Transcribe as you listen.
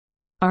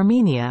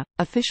Armenia,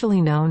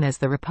 officially known as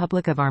the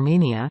Republic of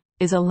Armenia,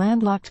 is a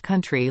landlocked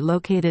country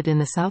located in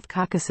the South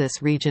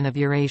Caucasus region of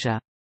Eurasia.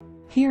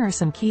 Here are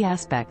some key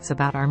aspects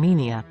about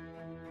Armenia.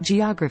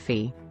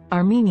 Geography.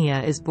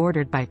 Armenia is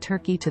bordered by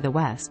Turkey to the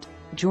west,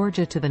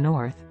 Georgia to the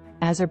north,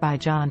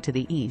 Azerbaijan to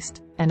the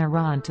east, and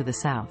Iran to the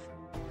south.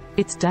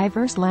 Its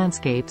diverse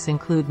landscapes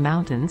include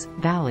mountains,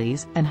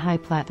 valleys, and high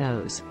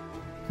plateaus.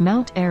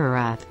 Mount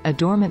Ararat, a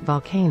dormant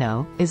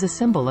volcano, is a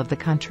symbol of the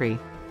country.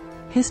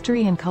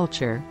 History and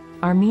culture.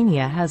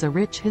 Armenia has a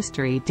rich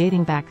history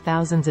dating back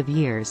thousands of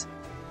years.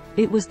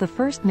 It was the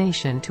first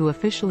nation to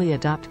officially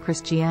adopt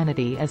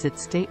Christianity as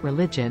its state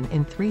religion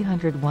in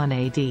 301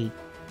 AD.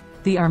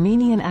 The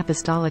Armenian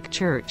Apostolic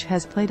Church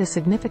has played a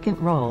significant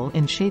role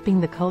in shaping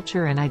the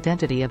culture and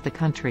identity of the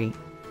country.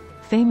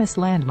 Famous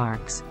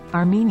landmarks.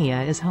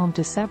 Armenia is home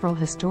to several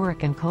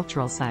historic and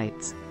cultural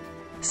sites.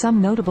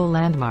 Some notable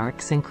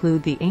landmarks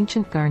include the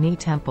ancient Garni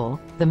Temple,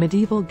 the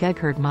medieval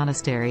Gegherd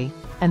Monastery,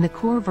 and the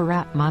Mount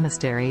Ararat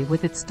Monastery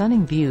with its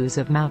stunning views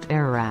of Mount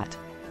Ararat.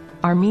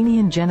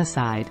 Armenian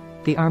genocide.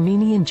 The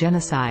Armenian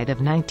Genocide of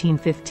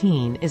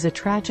 1915 is a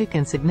tragic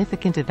and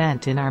significant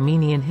event in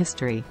Armenian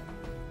history.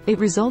 It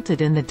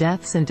resulted in the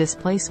deaths and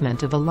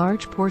displacement of a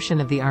large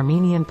portion of the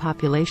Armenian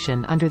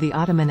population under the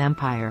Ottoman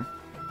Empire.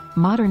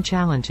 Modern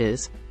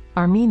challenges.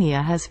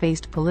 Armenia has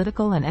faced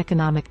political and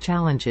economic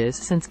challenges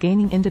since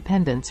gaining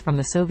independence from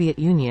the Soviet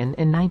Union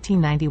in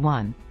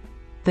 1991.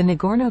 The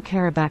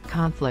Nagorno-Karabakh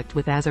conflict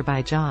with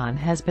Azerbaijan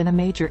has been a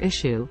major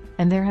issue,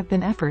 and there have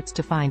been efforts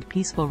to find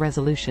peaceful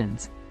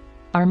resolutions.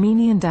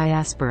 Armenian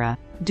diaspora.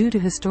 Due to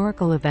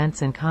historical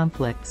events and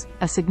conflicts,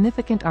 a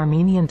significant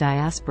Armenian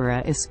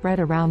diaspora is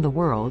spread around the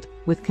world,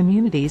 with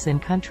communities in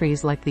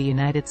countries like the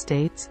United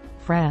States,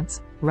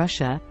 France,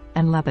 Russia,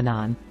 and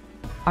Lebanon.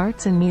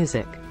 Arts and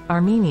music.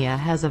 Armenia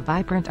has a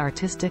vibrant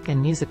artistic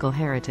and musical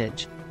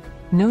heritage.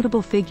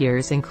 Notable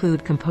figures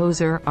include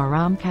composer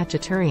Aram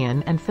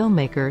Khachaturian and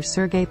filmmaker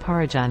Sergei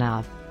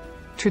Parajanov.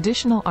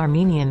 Traditional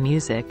Armenian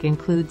music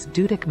includes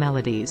Dudic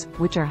melodies,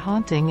 which are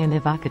haunting and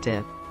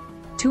evocative.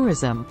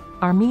 Tourism.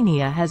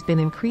 Armenia has been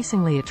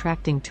increasingly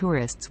attracting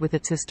tourists with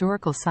its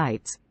historical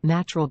sites,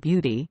 natural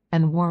beauty,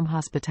 and warm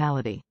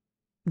hospitality.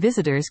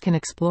 Visitors can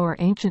explore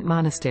ancient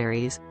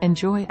monasteries,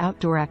 enjoy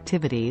outdoor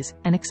activities,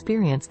 and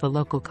experience the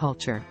local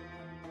culture.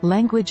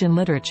 Language and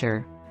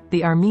literature.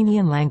 The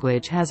Armenian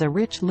language has a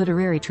rich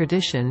literary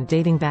tradition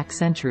dating back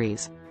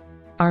centuries.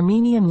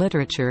 Armenian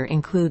literature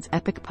includes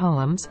epic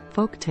poems,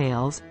 folk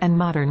tales, and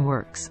modern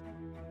works.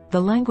 The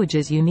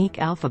language's unique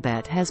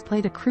alphabet has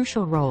played a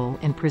crucial role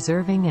in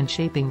preserving and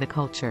shaping the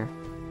culture.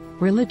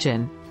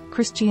 Religion.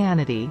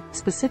 Christianity,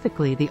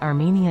 specifically the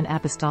Armenian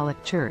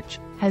Apostolic Church,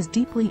 has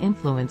deeply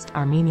influenced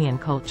Armenian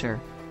culture.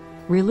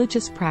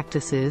 Religious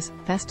practices,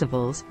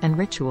 festivals, and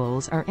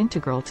rituals are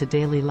integral to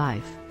daily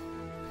life.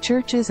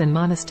 Churches and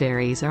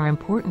monasteries are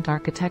important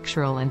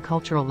architectural and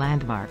cultural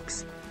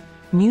landmarks.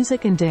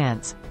 Music and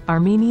dance.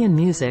 Armenian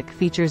music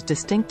features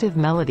distinctive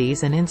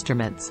melodies and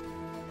instruments.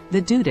 The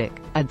dudik,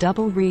 a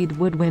double-reed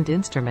woodwind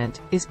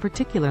instrument, is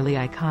particularly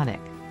iconic.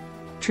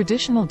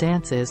 Traditional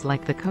dances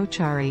like the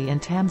kochari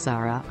and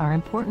tamzara are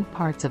important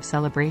parts of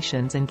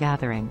celebrations and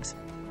gatherings.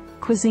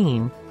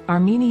 Cuisine.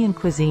 Armenian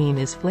cuisine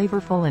is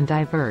flavorful and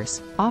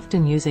diverse,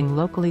 often using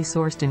locally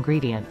sourced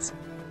ingredients.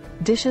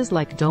 Dishes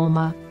like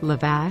dolma,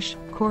 lavash,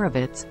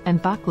 korovets,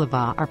 and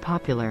baklava are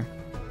popular.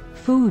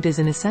 Food is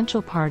an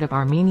essential part of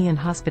Armenian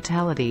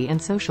hospitality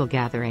and social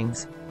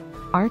gatherings.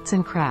 Arts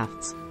and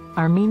crafts.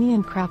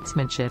 Armenian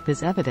craftsmanship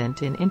is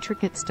evident in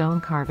intricate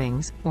stone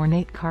carvings,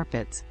 ornate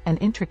carpets, and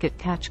intricate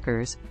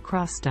kachkars,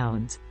 cross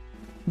stones.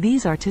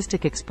 These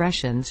artistic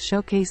expressions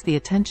showcase the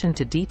attention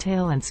to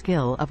detail and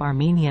skill of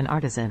Armenian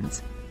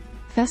artisans.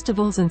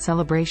 Festivals and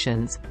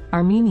celebrations.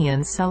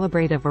 Armenians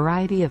celebrate a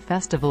variety of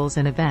festivals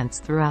and events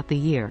throughout the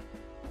year.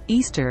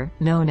 Easter,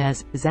 known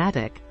as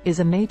Zadok, is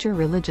a major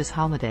religious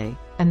holiday,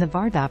 and the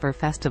Vardavar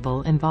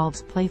festival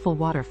involves playful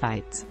water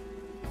fights.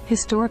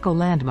 Historical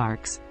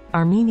landmarks.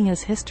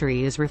 Armenia's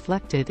history is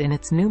reflected in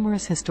its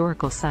numerous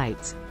historical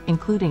sites,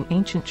 including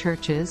ancient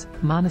churches,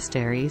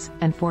 monasteries,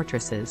 and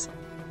fortresses.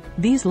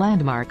 These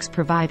landmarks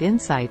provide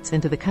insights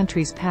into the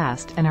country's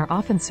past and are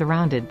often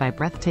surrounded by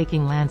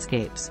breathtaking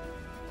landscapes.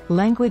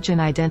 Language and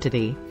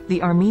identity.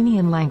 The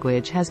Armenian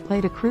language has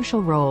played a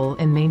crucial role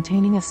in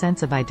maintaining a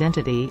sense of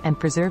identity and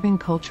preserving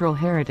cultural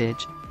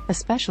heritage,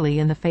 especially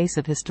in the face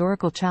of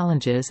historical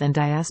challenges and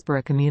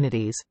diaspora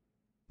communities.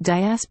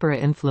 Diaspora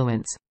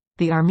influence.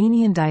 The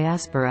Armenian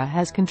diaspora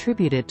has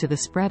contributed to the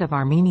spread of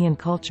Armenian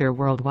culture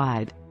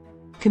worldwide.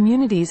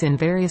 Communities in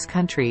various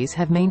countries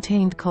have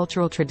maintained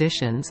cultural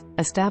traditions,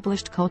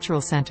 established cultural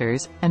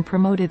centers, and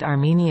promoted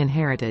Armenian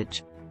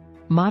heritage.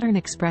 Modern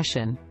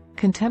expression.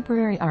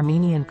 Contemporary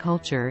Armenian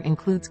culture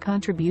includes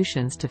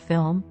contributions to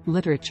film,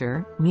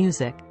 literature,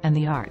 music, and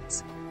the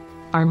arts.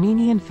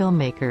 Armenian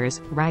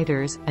filmmakers,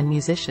 writers, and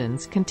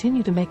musicians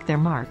continue to make their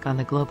mark on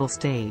the global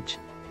stage.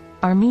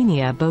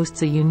 Armenia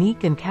boasts a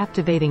unique and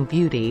captivating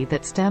beauty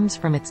that stems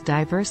from its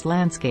diverse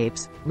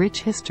landscapes,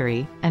 rich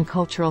history, and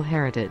cultural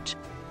heritage.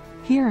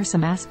 Here are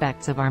some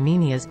aspects of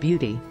Armenia's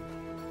beauty.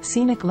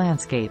 Scenic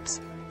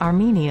landscapes.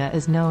 Armenia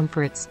is known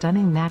for its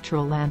stunning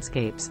natural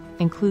landscapes,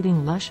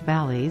 including lush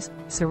valleys,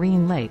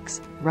 serene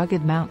lakes,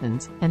 rugged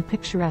mountains, and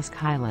picturesque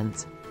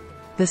highlands.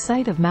 The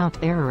sight of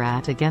Mount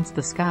Ararat against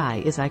the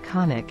sky is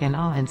iconic and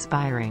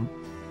awe-inspiring.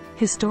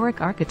 Historic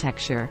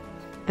architecture.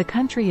 The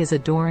country is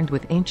adorned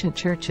with ancient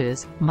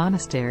churches,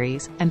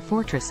 monasteries, and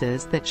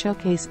fortresses that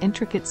showcase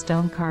intricate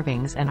stone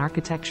carvings and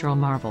architectural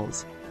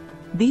marvels.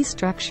 These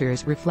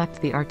structures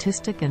reflect the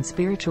artistic and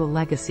spiritual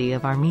legacy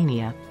of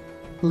Armenia.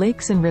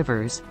 Lakes and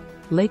rivers.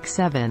 Lake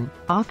Sevan,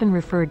 often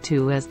referred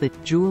to as the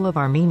Jewel of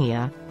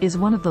Armenia, is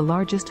one of the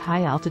largest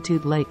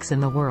high-altitude lakes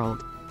in the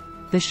world.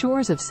 The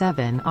shores of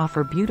Sevan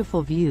offer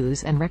beautiful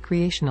views and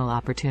recreational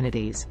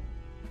opportunities.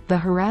 The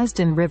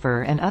Hrazdan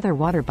River and other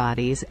water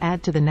bodies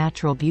add to the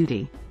natural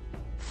beauty.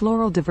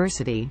 Floral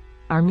diversity.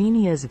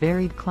 Armenia's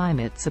varied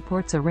climate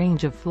supports a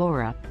range of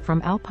flora,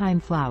 from alpine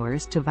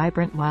flowers to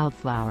vibrant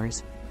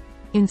wildflowers.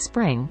 In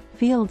spring,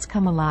 fields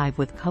come alive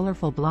with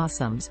colorful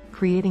blossoms,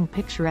 creating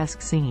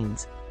picturesque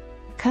scenes.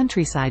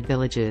 Countryside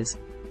villages.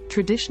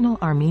 Traditional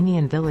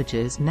Armenian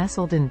villages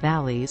nestled in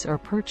valleys or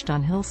perched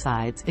on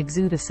hillsides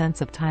exude a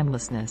sense of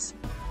timelessness.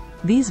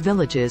 These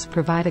villages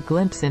provide a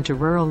glimpse into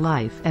rural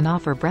life and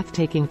offer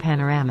breathtaking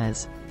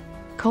panoramas.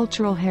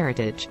 Cultural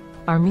heritage.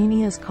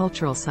 Armenia's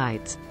cultural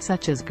sites,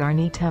 such as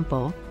Garni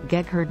Temple,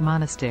 Gegherd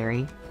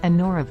Monastery, and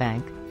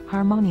Noravank,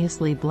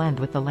 harmoniously blend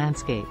with the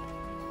landscape.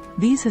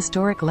 These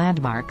historic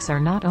landmarks are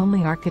not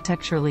only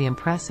architecturally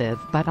impressive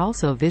but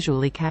also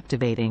visually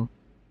captivating.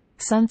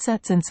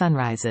 Sunsets and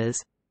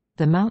sunrises.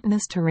 The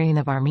mountainous terrain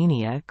of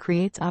Armenia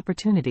creates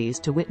opportunities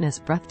to witness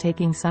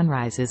breathtaking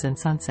sunrises and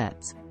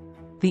sunsets.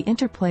 The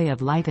interplay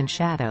of light and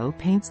shadow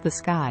paints the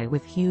sky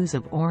with hues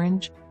of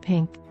orange,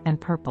 pink, and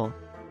purple.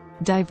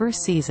 Diverse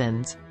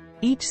seasons.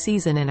 Each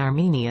season in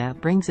Armenia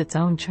brings its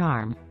own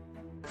charm.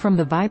 From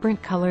the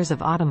vibrant colors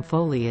of autumn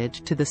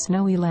foliage to the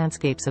snowy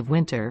landscapes of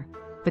winter,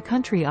 the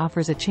country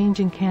offers a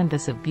changing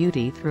canvas of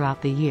beauty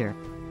throughout the year.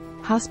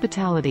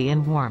 Hospitality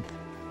and warmth.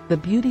 The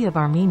beauty of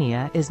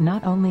Armenia is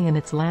not only in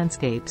its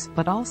landscapes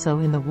but also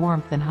in the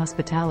warmth and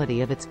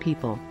hospitality of its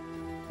people.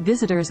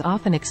 Visitors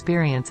often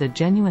experience a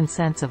genuine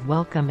sense of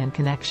welcome and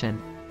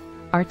connection.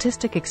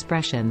 Artistic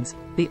expressions.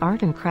 The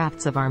art and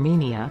crafts of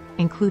Armenia,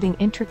 including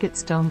intricate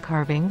stone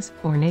carvings,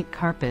 ornate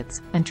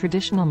carpets, and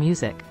traditional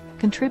music,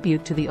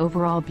 contribute to the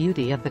overall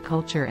beauty of the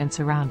culture and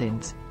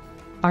surroundings.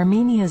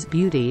 Armenia's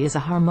beauty is a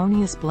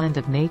harmonious blend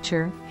of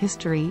nature,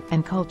 history,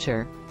 and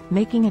culture,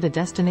 making it a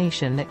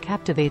destination that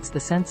captivates the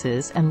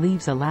senses and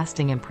leaves a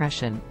lasting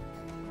impression.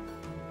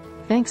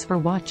 Thanks for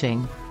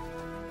watching.